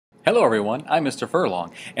Hello everyone, I'm Mr.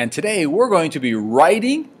 Furlong, and today we're going to be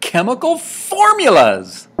writing chemical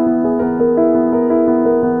formulas.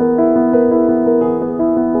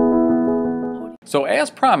 So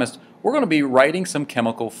as promised, we're going to be writing some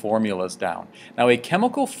chemical formulas down. Now a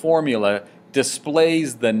chemical formula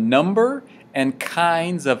displays the number and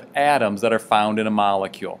kinds of atoms that are found in a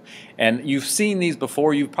molecule. And you've seen these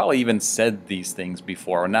before, you've probably even said these things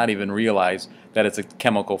before, or not even realized that it's a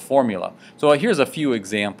chemical formula. So here's a few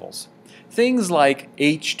examples. Things like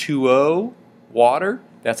H2O, water,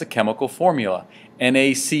 that's a chemical formula.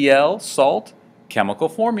 NaCl, salt, chemical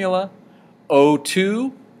formula.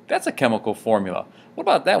 O2, that's a chemical formula. What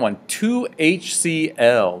about that one?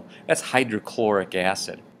 2HCl, that's hydrochloric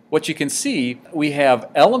acid. What you can see, we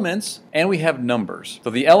have elements and we have numbers. So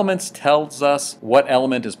the elements tells us what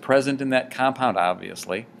element is present in that compound,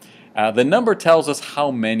 obviously. The number tells us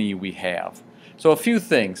how many we have. So a few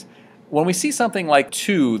things. When we see something like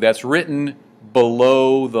 2 that's written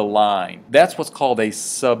below the line, that's what's called a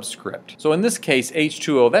subscript. So in this case,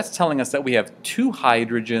 H2O, that's telling us that we have 2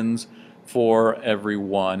 hydrogens for every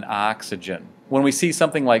 1 oxygen. When we see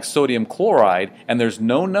something like sodium chloride and there's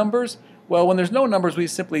no numbers, well, when there's no numbers, we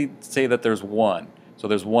simply say that there's 1. So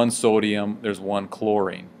there's 1 sodium, there's 1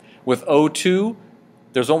 chlorine. With O2,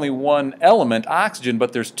 there's only 1 element, oxygen,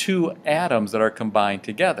 but there's 2 atoms that are combined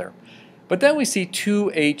together. But then we see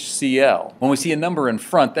 2HCl. When we see a number in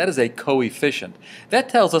front, that is a coefficient. That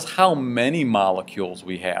tells us how many molecules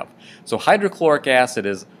we have. So hydrochloric acid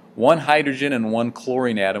is 1 hydrogen and 1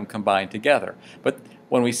 chlorine atom combined together. But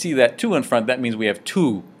when we see that 2 in front, that means we have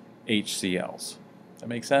 2 HCl's. That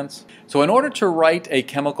make sense? So in order to write a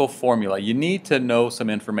chemical formula, you need to know some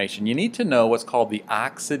information. You need to know what's called the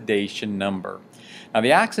oxidation number. Now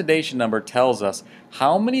the oxidation number tells us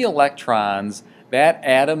how many electrons that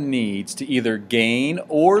atom needs to either gain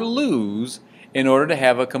or lose in order to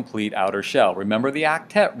have a complete outer shell. Remember the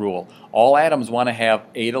octet rule. All atoms want to have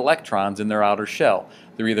 8 electrons in their outer shell.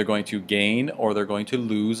 They're either going to gain or they're going to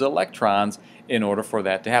lose electrons in order for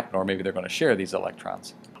that to happen, or maybe they're going to share these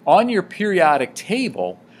electrons. On your periodic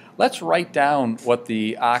table, let's write down what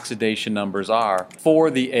the oxidation numbers are for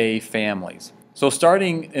the A families. So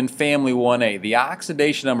starting in family 1A, the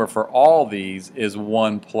oxidation number for all these is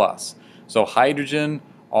 1 plus. So hydrogen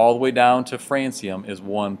all the way down to francium is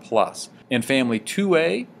 1 plus. In family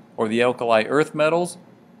 2A, or the alkali earth metals,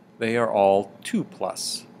 they are all 2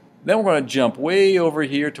 plus. Then we're going to jump way over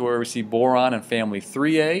here to where we see boron in family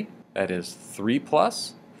 3A, that is 3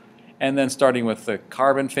 plus. And then starting with the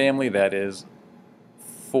carbon family, that is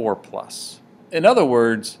 4 plus. In other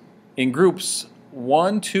words, in groups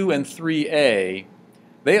 1, 2, and 3A,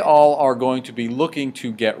 they all are going to be looking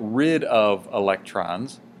to get rid of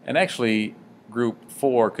electrons. And actually, group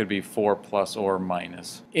 4 could be 4 plus or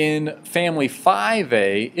minus. In family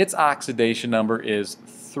 5A, its oxidation number is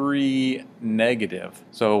 3 negative.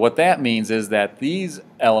 So what that means is that these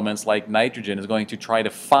elements like nitrogen is going to try to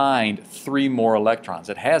find 3 more electrons.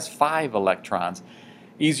 It has 5 electrons.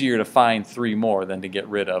 Easier to find 3 more than to get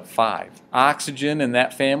rid of 5. Oxygen in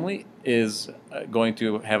that family is going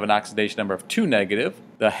to have an oxidation number of 2 negative.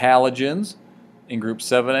 The halogens in group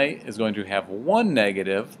 7A is going to have 1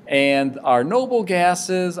 negative, and our noble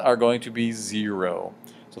gases are going to be 0.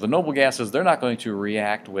 So the noble gases, they're not going to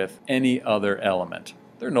react with any other element.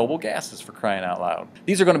 They're noble gases, for crying out loud.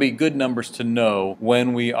 These are going to be good numbers to know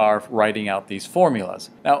when we are writing out these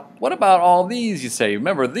formulas. Now, what about all these, you say?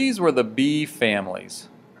 Remember, these were the B families.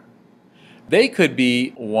 They could be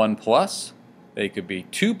 1 plus, they could be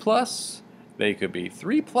 2 plus, they could be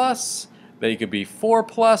 3 plus, they could be 4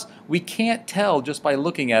 plus. We can't tell just by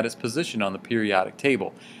looking at its position on the periodic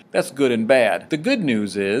table. That's good and bad. The good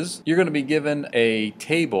news is you're going to be given a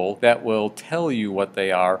table that will tell you what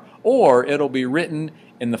they are, or it'll be written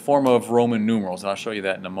in the form of Roman numerals, and I'll show you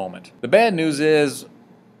that in a moment. The bad news is,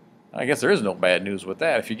 I guess there is no bad news with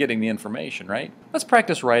that if you're getting the information, right? Let's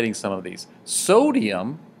practice writing some of these.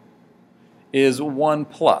 Sodium is 1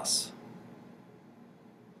 plus.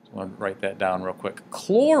 So I'll write that down real quick.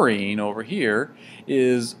 Chlorine over here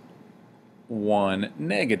is 1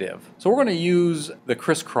 negative. So we're going to use the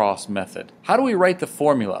crisscross method. How do we write the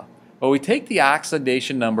formula? Well, we take the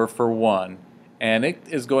oxidation number for 1, and it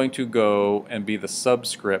is going to go and be the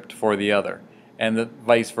subscript for the other, and the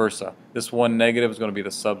vice versa. This 1 negative is going to be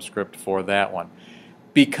the subscript for that one.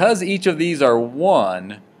 Because each of these are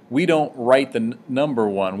 1, we don't write the number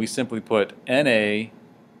 1. We simply put NaCl.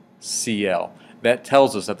 That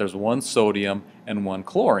tells us that there's 1 sodium and 1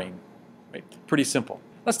 chlorine. Right? Pretty simple.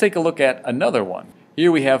 Let's take a look at another one.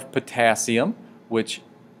 Here we have potassium, which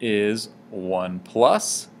is 1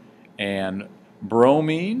 plus, and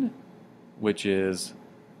bromine, which is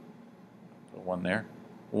Put 1 there.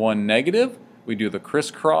 1 negative. We do the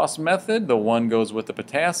crisscross method. The 1 goes with the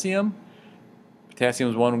potassium.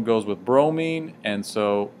 Potassium's 1 goes with bromine, and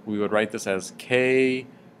so we would write this as KBr.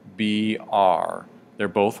 They're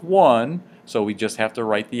both 1, so we just have to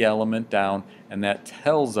write the element down, and that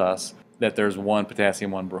tells us that there's 1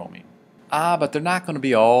 potassium, 1 bromine. But they're not going to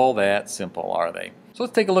be all that simple, are they? So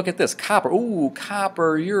let's take a look at this. Copper. Ooh,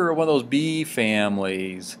 copper, you're one of those B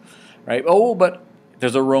families, right? Oh, but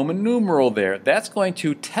there's a Roman numeral there. That's going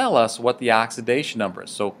to tell us what the oxidation number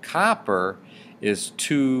is. So copper is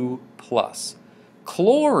 2+.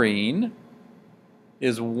 Chlorine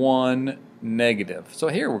is 1 negative. So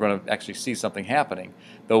here we're going to actually see something happening.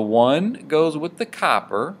 The 1 goes with the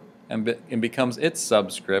copper and becomes its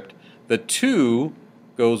subscript. The 2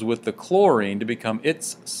 goes with the chlorine to become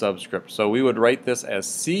its subscript. So we would write this as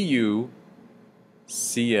CuCl2,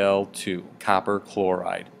 copper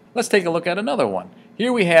chloride. Let's take a look at another one.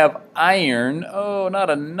 Here we have iron. Oh, not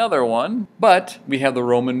another one, but we have the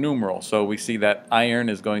Roman numeral. So we see that iron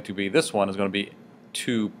is going to be, this one is going to be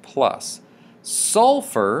 2+.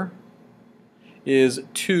 Sulfur is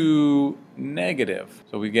 2 negative.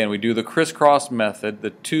 So again, we do the crisscross method. The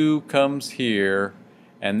 2 comes here,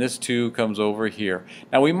 and this 2 comes over here.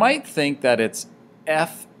 Now we might think that it's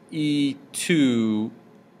Fe2S2.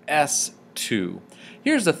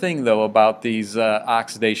 Here's the thing though about these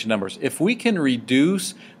oxidation numbers. If we can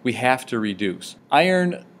reduce, we have to reduce.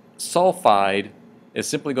 Iron sulfide is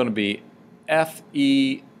simply going to be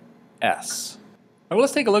FeS. Now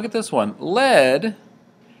let's take a look at this one. Lead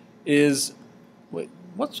is,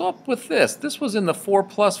 what's up with this? This was in the 4+,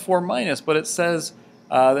 4-, but it says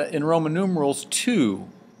in Roman numerals 2.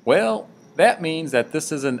 Well, that means that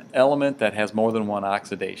this is an element that has more than one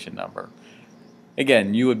oxidation number.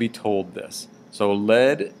 Again, you would be told this. So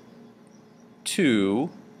lead 2+.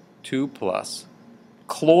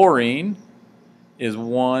 Chlorine is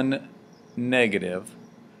 1 negative.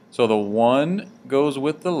 So the 1 goes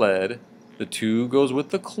with the lead, the 2 goes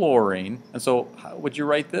with the chlorine. And so how would you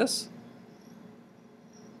write this?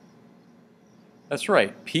 That's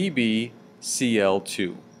right,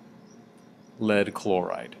 PbCl2, lead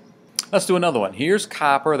chloride. Let's do another one. Here's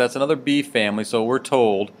copper. That's another B family. So we're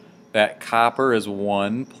told that copper is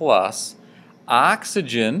 1+.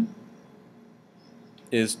 Oxygen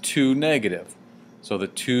is 2 negative. So the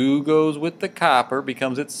 2 goes with the copper,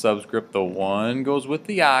 becomes its subscript. The 1 goes with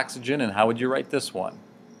the oxygen. And how would you write this one?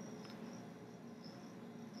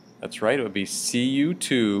 That's right, it would be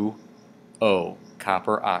Cu2O,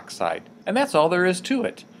 copper oxide. And that's all there is to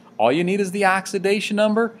it. All you need is the oxidation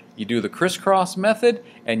number, you do the crisscross method,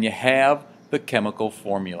 and you have the chemical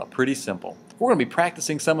formula. Pretty simple. We're going to be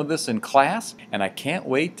practicing some of this in class, and I can't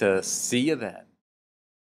wait to see you then.